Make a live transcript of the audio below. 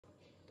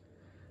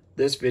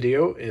This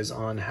video is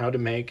on how to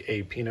make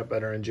a peanut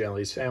butter and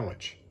jelly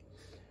sandwich.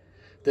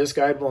 This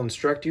guide will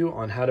instruct you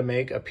on how to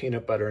make a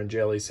peanut butter and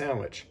jelly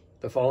sandwich.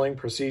 The following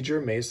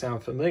procedure may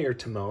sound familiar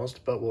to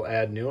most, but will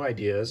add new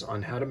ideas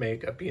on how to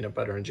make a peanut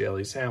butter and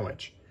jelly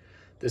sandwich.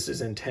 This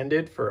is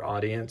intended for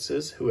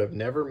audiences who have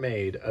never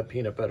made a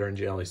peanut butter and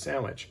jelly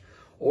sandwich,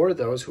 or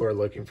those who are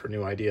looking for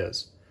new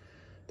ideas.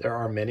 There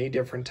are many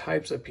different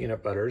types of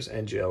peanut butters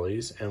and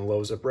jellies and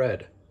loaves of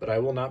bread, but I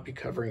will not be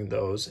covering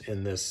those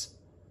in this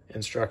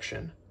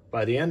instruction.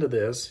 By the end of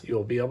this,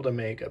 you'll be able to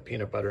make a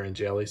peanut butter and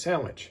jelly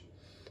sandwich.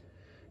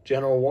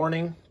 General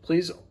warning,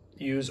 please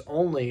use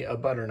only a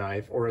butter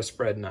knife or a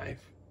spread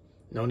knife.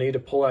 No need to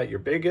pull out your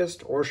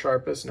biggest or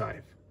sharpest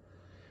knife.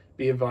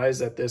 Be advised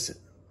that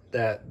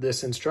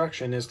this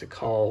instruction is to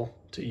call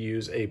to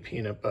use a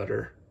peanut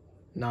butter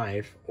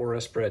knife or a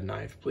spread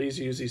knife. Please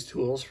use these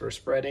tools for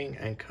spreading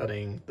and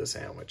cutting the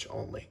sandwich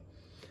only.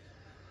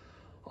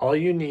 All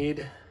you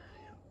need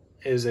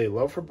is a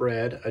loaf of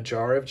bread, a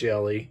jar of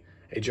jelly,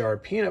 a jar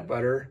of peanut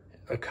butter,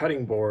 a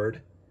cutting board,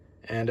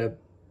 and a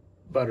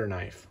butter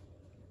knife.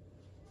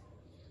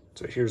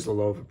 So here's the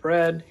loaf of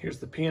bread, here's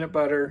the peanut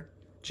butter,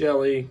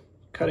 jelly,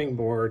 cutting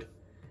board,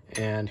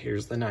 and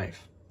here's the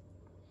knife.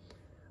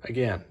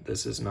 Again,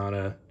 this is not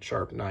a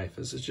sharp knife.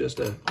 This is just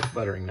a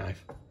buttering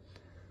knife.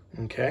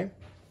 Okay?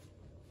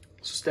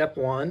 So step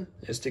 1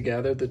 is to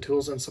gather the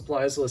tools and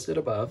supplies listed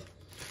above.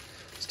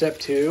 Step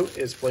 2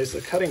 is place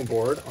the cutting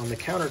board on the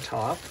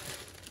countertop,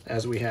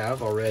 as we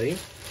have already.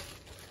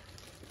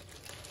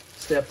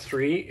 Step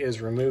 3 is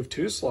remove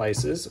 2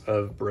 slices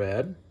of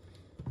bread.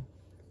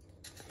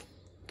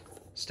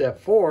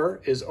 Step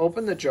 4 is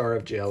open the jar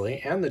of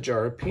jelly and the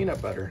jar of peanut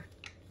butter.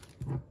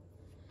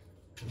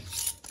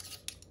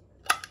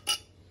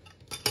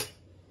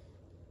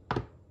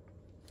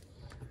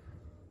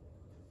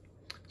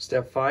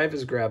 Step 5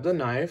 is grab the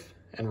knife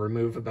and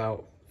remove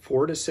about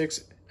 4 to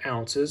 6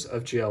 ounces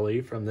of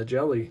jelly from the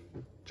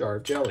jar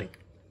of jelly.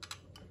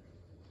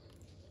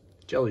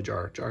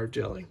 Jar of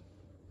jelly.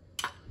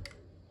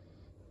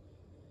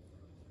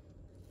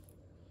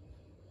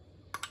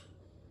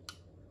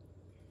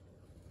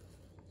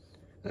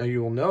 Now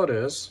you will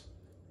notice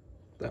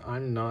that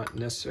I'm not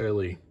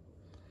necessarily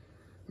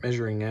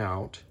measuring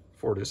out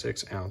 4 to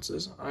 6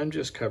 ounces. I'm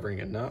just covering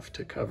enough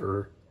to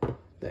cover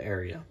the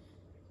area.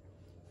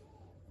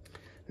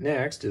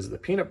 Next is the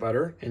peanut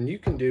butter, and you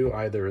can do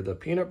either the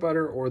peanut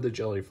butter or the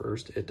jelly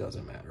first. It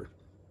doesn't matter.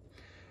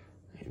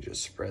 You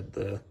just spread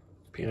the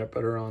peanut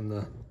butter on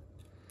the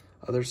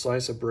other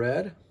slice of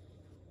bread.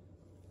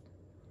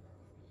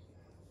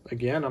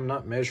 Again, I'm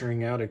not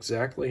measuring out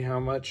exactly how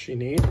much you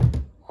need.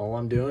 All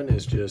I'm doing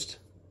is just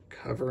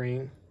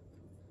covering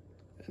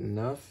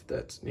enough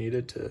that's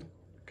needed to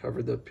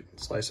cover the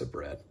slice of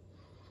bread.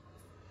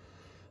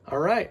 All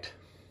right.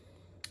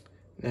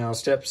 Now,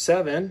 step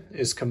 7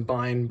 is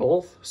combine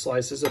both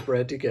slices of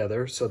bread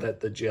together so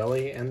that the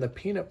jelly and the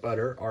peanut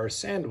butter are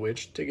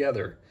sandwiched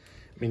together,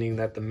 meaning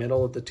that the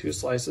middle of the 2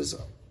 slices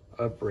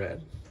of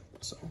bread.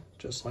 So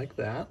just like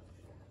that.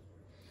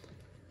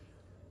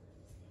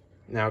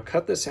 Now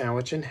cut the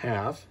sandwich in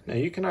half. Now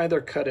you can either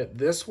cut it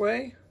this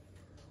way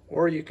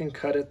or you can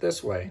cut it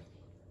this way.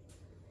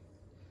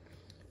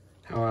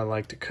 How I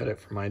like to cut it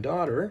for my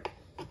daughter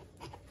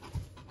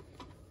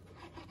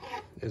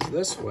is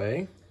this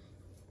way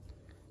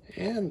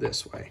and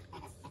this way,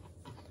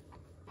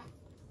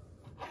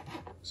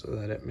 so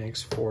that it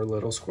makes 4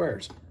 little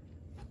squares.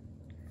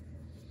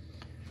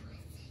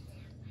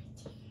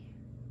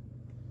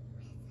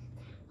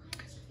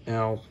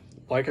 Now,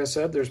 like I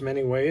said, there's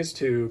many ways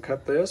to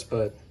cut this,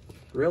 but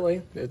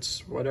really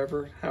it's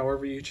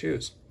however you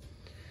choose.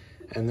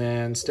 And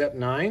then step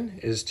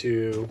 9 is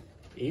to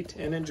eat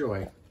and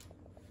enjoy.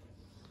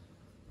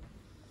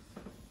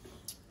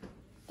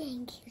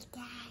 Thank you,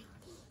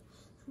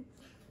 Dad.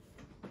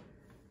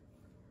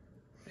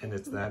 And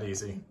it's that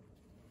easy.